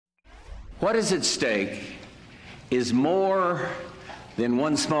What is at stake is more than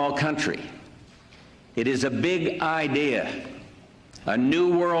one small country. It is a big idea, a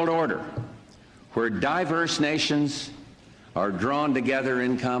new world order, where diverse nations are drawn together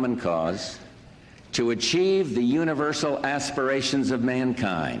in common cause to achieve the universal aspirations of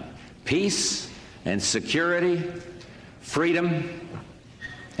mankind: peace and security, freedom,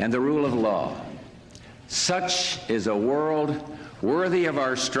 and the rule of law. Such is a world worthy of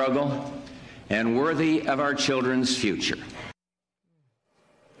our struggle and worthy of our children's future.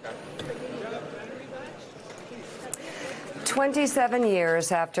 "27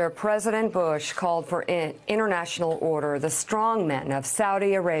 years after President Bush called for international order, the strongmen of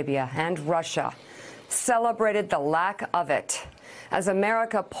Saudi Arabia and Russia celebrated the lack of it as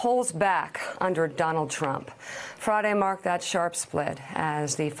America pulls back under Donald Trump. Friday marked that sharp split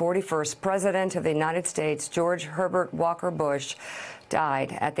as the 41st President of the United States, George Herbert Walker Bush,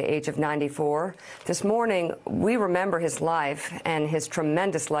 died at the age of 94. This morning, we remember his life and his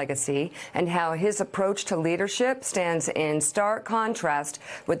tremendous legacy and how his approach to leadership stands in stark contrast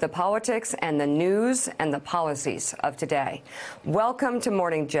with the politics and the news and the policies of today. Welcome to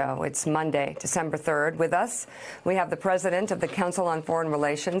Morning Joe. It's Monday, December 3rd. With us, we have the president of the Council on Foreign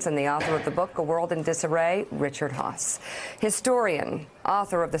Relations and the author of the book, A World in Disarray, Richard Haass. Historian,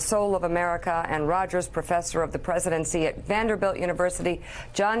 author of The Soul of America, and Rogers Professor of the Presidency at Vanderbilt University,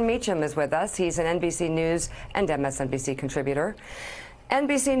 Jon Meacham is with us. He's an NBC News and MSNBC contributor.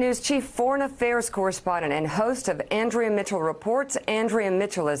 NBC News Chief Foreign Affairs Correspondent and host of Andrea Mitchell Reports, Andrea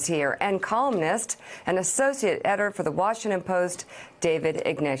Mitchell is here, and columnist and associate editor for the Washington Post, David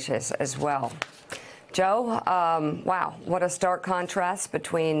Ignatius, as well. Joe, wow, what a stark contrast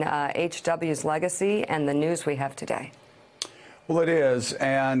between H.W.'s legacy and the news we have today. Well, it is,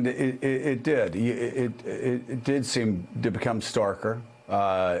 and it did seem to become starker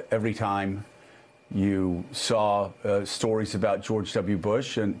every time you saw stories about George W.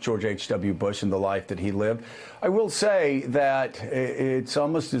 Bush and George H.W. Bush and the life that he lived. I will say that it's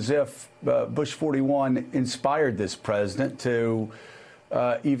almost as if Bush 41 inspired this president to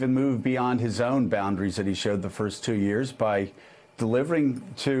even move beyond his own boundaries that he showed the first 2 years by delivering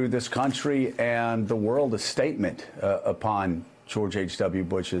to this country and the world a statement upon George H.W.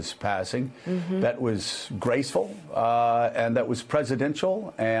 Bush's passing that was graceful and that was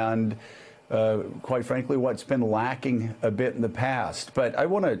presidential and, quite frankly, what's been lacking a bit in the past. But I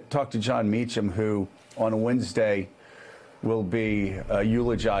want to talk to Jon Meacham, who on Wednesday will be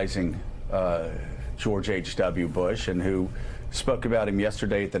eulogizing George H.W. Bush and who spoke about him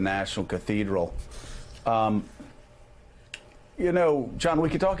yesterday at the National Cathedral. You know, John, we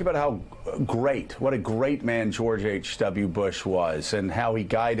could talk about what a great man George H.W. Bush was and how he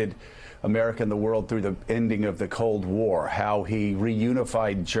guided America and the world through the ending of the Cold War, how he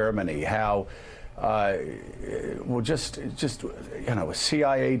reunified Germany, how, well, just you know, a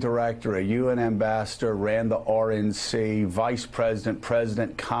CIA director, a UN ambassador, ran the RNC, vice president,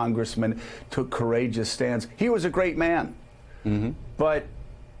 president, congressman, took courageous stands. He was a great man. But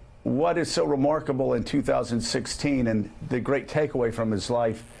what is so remarkable in 2016, and the great takeaway from his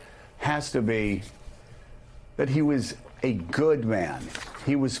life has to be that he was a good man.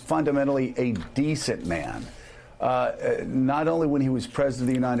 He was fundamentally a decent man, not only when he was president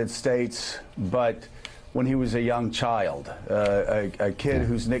of the United States, but when he was a young child, a kid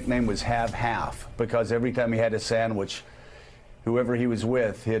whose nickname was Have Half, because every time he had a sandwich, whoever he was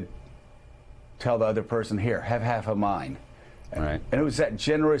with, he'd tell the other person, here, have half of mine. Right. And it was that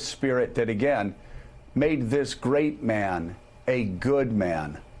generous spirit that, again, made this great man a good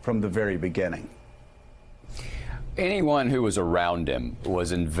man from the very beginning. Anyone who was around him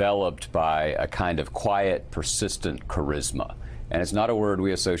was enveloped by a kind of quiet, persistent charisma. And it's not a word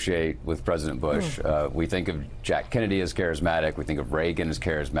we associate with President Bush. We think of Jack Kennedy as charismatic. We think of Reagan as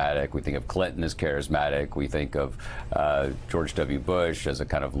charismatic. We think of Clinton as charismatic. We think of George W. Bush as a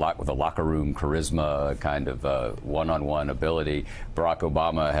kind of with a locker room charisma, a kind of one-on-one ability. Barack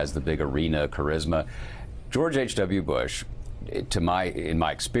Obama has the big arena charisma. George H.W. Bush, in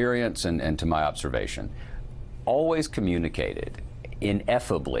my experience and to my observation, always communicated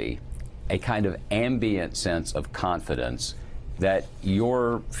ineffably a kind of ambient sense of confidence that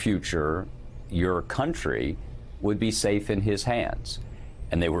your future, your country, would be safe in his hands.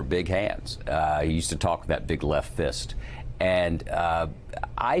 And they were big hands. He used to talk with that big left fist. And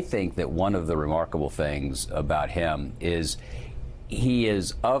I think that one of the remarkable things about him is he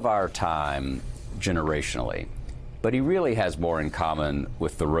is of our time generationally, but he really has more in common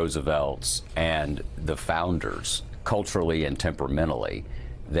with the Roosevelts and the founders culturally and temperamentally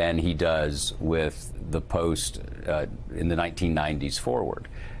than he does with the post in the 1990s forward.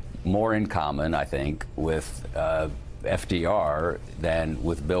 more in common, I think, with FDR than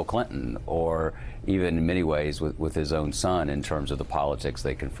with Bill Clinton, or even in many ways with his own son in terms of the politics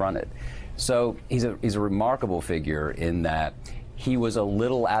they confronted. So he's a remarkable figure in that he was a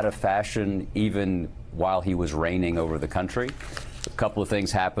little out of fashion even while he was reigning over the country. A couple of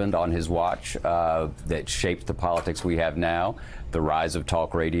things happened on his watch that shaped the politics we have now. The rise of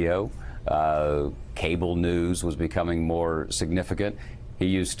talk radio, cable news was becoming more significant. He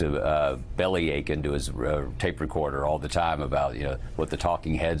used to bellyache into his tape recorder all the time about, you know, what the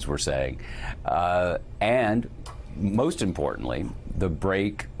talking heads were saying. And most importantly, the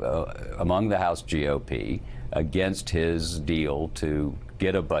break among the House GOP against his deal to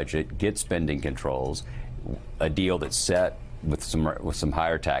get a budget, get spending controls, a deal that set with some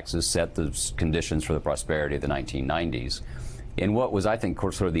higher taxes, set the conditions for the prosperity of the 1990s. In what was, I think,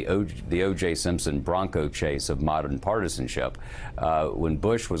 sort of the O.J. Simpson Bronco chase of modern partisanship, when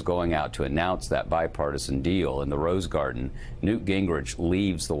Bush was going out to announce that bipartisan deal in the Rose Garden, Newt Gingrich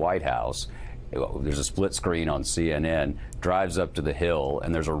leaves the White House. There's a split screen on CNN, drives up to the Hill,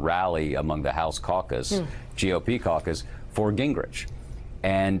 and there's a rally among the House caucus, GOP caucus, for Gingrich.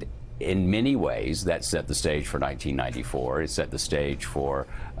 And in many ways, that set the stage for 1994. It set the stage for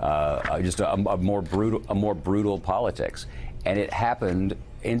just a more brutal politics. And it happened,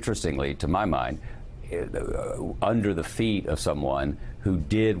 interestingly, to my mind, under the feet of someone who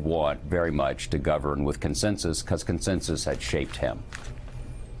did want very much to govern with consensus, because consensus had shaped him.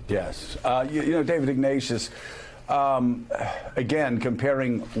 Yes. You know, David Ignatius, again,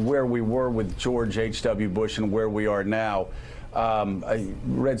 comparing where we were with George H.W. Bush and where we are now, I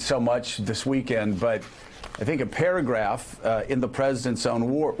read so much this weekend, but I think a paragraph in the president's own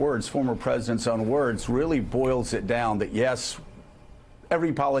words, former president's own words, really boils it down that, yes,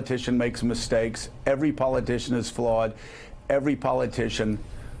 every politician makes mistakes. Every politician is flawed. Every politician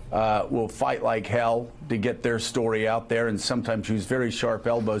will fight like hell to get their story out there and sometimes use very sharp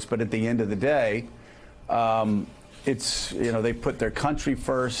elbows. But at the end of the day, it's, you know, they put their country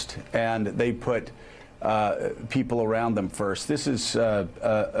first and they put people around them first. This is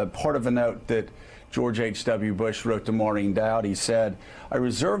a part of a note that George H.W. Bush wrote to Maureen Dowd. He said, "I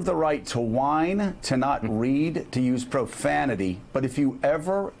reserve the right to whine, to not read, to use profanity, but if you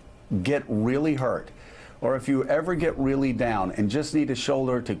ever get really hurt, or if you ever get really down and just need a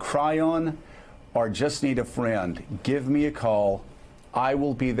shoulder to cry on, or just need a friend, give me a call. I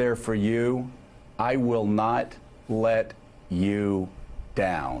will be there for you. I will not let you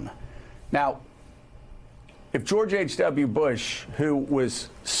down." Now, if George H.W. Bush, who was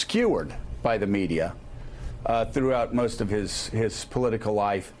skewered by the media throughout most of his political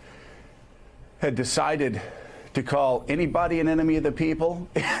life, had decided to call anybody an enemy of the people,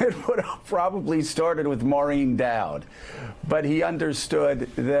 it would have probably started with Maureen Dowd. But he understood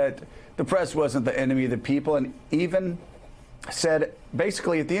that the press wasn't the enemy of the people, and even said,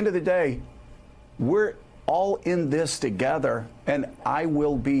 basically, at the end of the day, we're all in this together, and I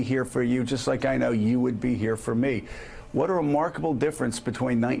will be here for you, just like I know you would be here for me. What a remarkable difference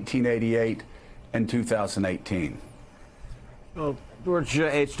between 1988 and 2018. Well, George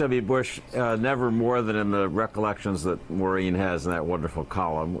H.W. Bush, never more than in the recollections that Maureen has in that wonderful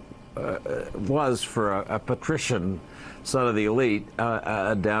column, was, for a patrician, son of the elite,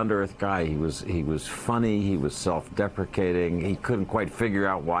 a down-to-earth guy. He was funny. He was self-deprecating. He couldn't quite figure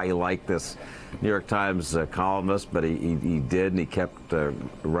out why he liked this New York Times columnist, but he did, and he kept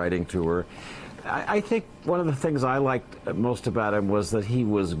writing to her. I think one of the things I liked most about him was that he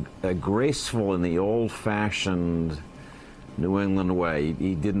was graceful in the old-fashioned New England way.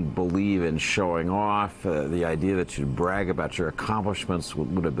 He didn't believe in showing off. The idea that you'd brag about your accomplishments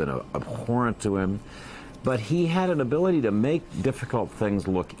would have been abhorrent to him. But he had an ability to make difficult things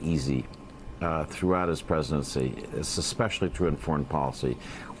look easy throughout his presidency. It's especially true in foreign policy.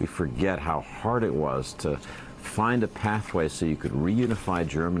 We forget how hard it was to find a pathway so you could reunify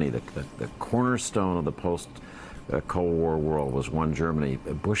Germany. The cornerstone of the post-Cold War world was one Germany.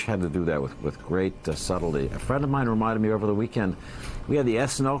 Bush had to do that with great subtlety. A friend of mine reminded me over the weekend, we had the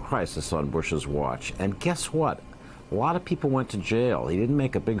S&L crisis on Bush's watch, and guess what? A lot of people went to jail. He didn't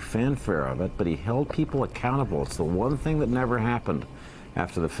make a big fanfare of it, but he held people accountable. It's the one thing that never happened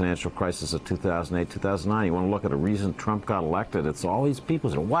after the financial crisis of 2008, 2009. You want to look at a reason Trump got elected, it's all these people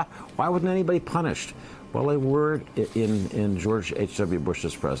say, why wasn't anybody punished? Well, they were in George H.W.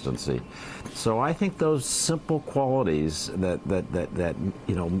 Bush's presidency. So I think those simple qualities that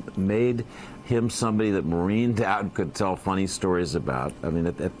you know made him somebody that Maureen Dowd could tell funny stories about. I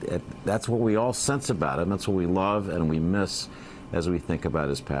mean, that's what we all sense about him. That's what we love and we miss as we think about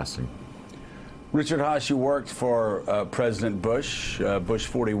his passing. Richard Haass, you worked for President Bush, Bush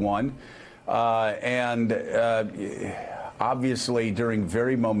 41, and obviously during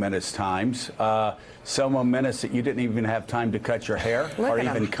very momentous times, so momentous that you didn't even have time to cut your hair or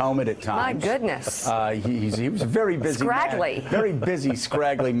even comb it at times. My goodness. He was a very busy Scraggly. man, very busy,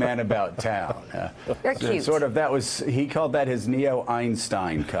 scraggly man about town. You're cute. Sort of, he called that his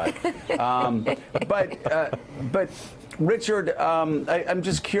Neo-Einstein cut. But Richard, I'm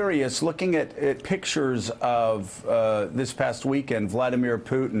just curious, looking at pictures of this past weekend, Vladimir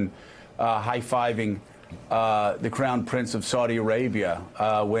Putin high-fiving the Crown Prince of Saudi Arabia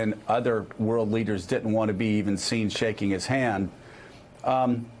when other world leaders didn't want to be even seen shaking his hand.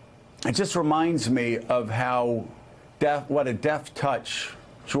 It just reminds me of how what a deft touch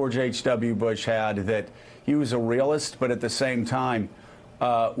George H.W. Bush had, that he was a realist, but at the same time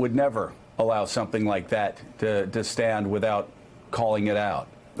would never allow something like that to stand without calling it out.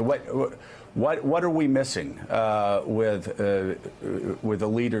 What are we missing with the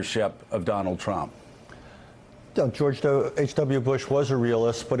leadership of Donald Trump? George H.W. Bush was a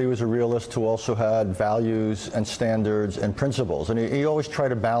realist, but he was a realist who also had values and standards and principles, and he always tried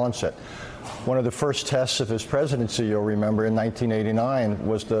to balance it. One of the first tests of his presidency, you'll remember, in 1989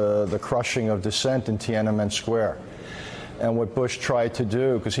 was the crushing of dissent in Tiananmen Square. And what Bush tried to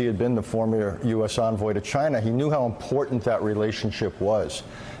do, because he had been the former U.S. envoy to China, he knew how important that relationship was.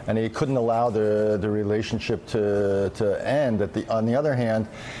 And he couldn't allow the relationship to end. On the other hand,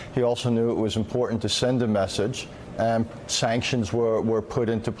 he also knew it was important to send a message, and sanctions were put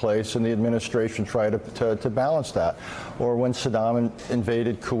into place, and the administration tried to balance that. Or when Saddam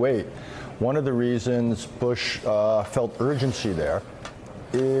invaded Kuwait, one of the reasons Bush felt urgency there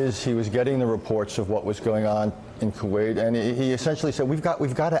is he was getting the reports of what was going on in Kuwait, and he essentially said, we've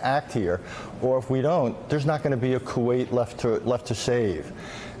got to act here, or if we don't, there's not going to be a Kuwait left to save.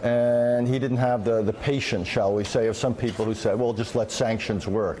 And he didn't have the patience, shall we say, of some people who said, well, just let sanctions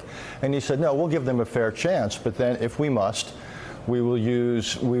work. And he said, no, we'll give them a fair chance, but then if we must, we will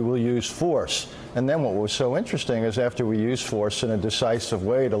use force. And then what was so interesting is after we used force in a decisive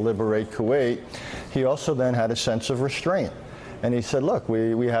way to liberate Kuwait, he also then had a sense of restraint. And he said, look,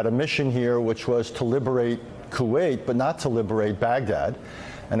 we had a mission here which was to liberate Kuwait, but not to liberate Baghdad.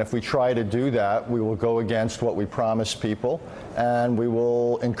 And if we try to do that, we will go against what we promised people, and we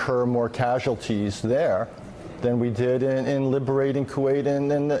will incur more casualties there than we did in liberating Kuwait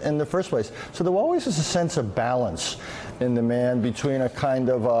in the first place. So there always is a sense of balance in the man between a kind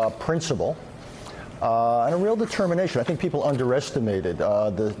of principle and a real determination. I think people underestimated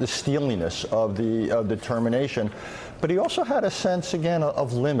the steeliness of the determination. But he also had a sense, again,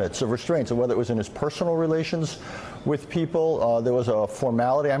 of limits, of restraints, and whether it was in his personal relations with people. There was a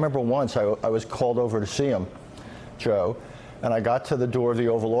formality. I remember once I was called over to see him, Joe, and I got to the door of the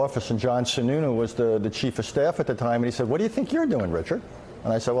Oval Office, and John Sununu was the chief of staff at the time, and he said, what do you think you're doing, Richard?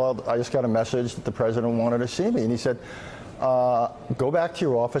 And I said, well, I just got a message that the president wanted to see me. And he said, go back to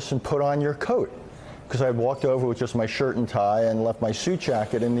your office and put on your coat. Because I had walked over with just my shirt and tie and left my suit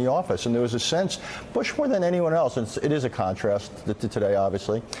jacket in the office. And there was a sense, Bush more than anyone else, and it is a contrast to today,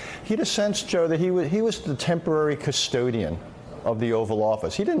 obviously, he had a sense, Joe, that he was the temporary custodian of the Oval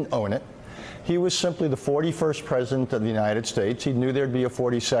Office. He didn't own it. He was simply the 41st president of the United States. He knew there'd be a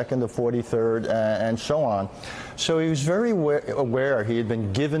 42nd, a 43rd, and so on. So he was very aware he had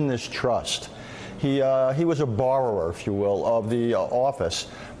been given this trust. He was a borrower, if you will, of the office,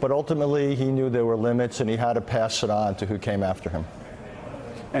 but ultimately he knew there were limits, and he had to pass it on to who came after him.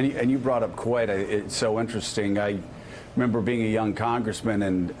 And you brought up Kuwait. It's so interesting. I remember being a young congressman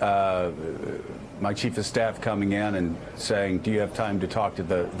and my chief of staff coming in and saying, do you have time to talk to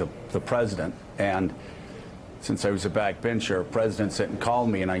the president? And since I was a backbencher, the president sat and called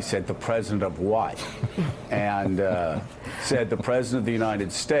me, and I said, the president of what? And said, the president of the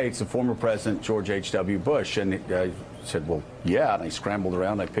United States, the former president, George H.W. Bush. And I said, well, yeah. And I scrambled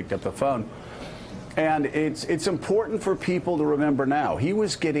around, I picked up the phone. And it's important for people to remember now, he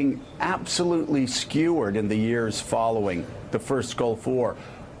was getting absolutely skewered in the years following the first Gulf War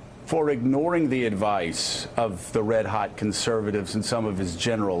for ignoring the advice of the red-hot conservatives and some of his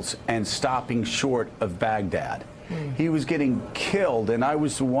generals and stopping short of Baghdad. He was getting killed, and I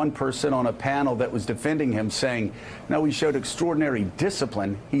was the one person on a panel that was defending him, saying, no, he showed extraordinary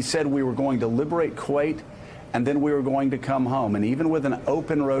discipline. He said we were going to liberate Kuwait, and then we were going to come home. And even with an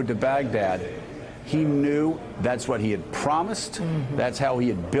open road to Baghdad, he knew that's what he had promised. That's how he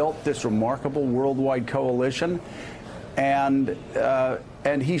had built this remarkable worldwide coalition. And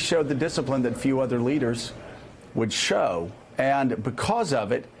he showed the discipline that few other leaders would show. And because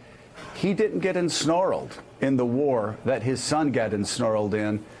of it, he didn't get ensnarled in the war that his son got ensnarled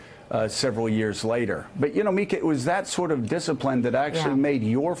in several years later. But, you know, Mika, it was that sort of discipline that actually made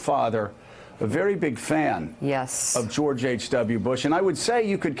your father a very big fan of George H.W. Bush. And I would say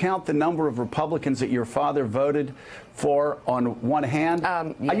you could count the number of Republicans that your father voted for on one hand.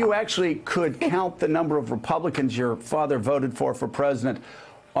 You actually could count the number of Republicans your father voted for president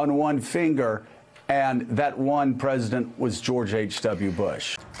on one finger. And that one president was George H.W.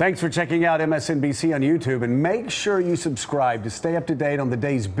 Bush. Thanks for checking out MSNBC on YouTube, and make sure you subscribe to stay up to date on the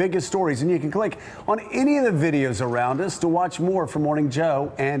day's biggest stories. And you can click on any of the videos around us to watch more from Morning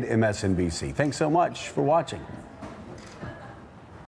Joe and MSNBC. Thanks so much for watching.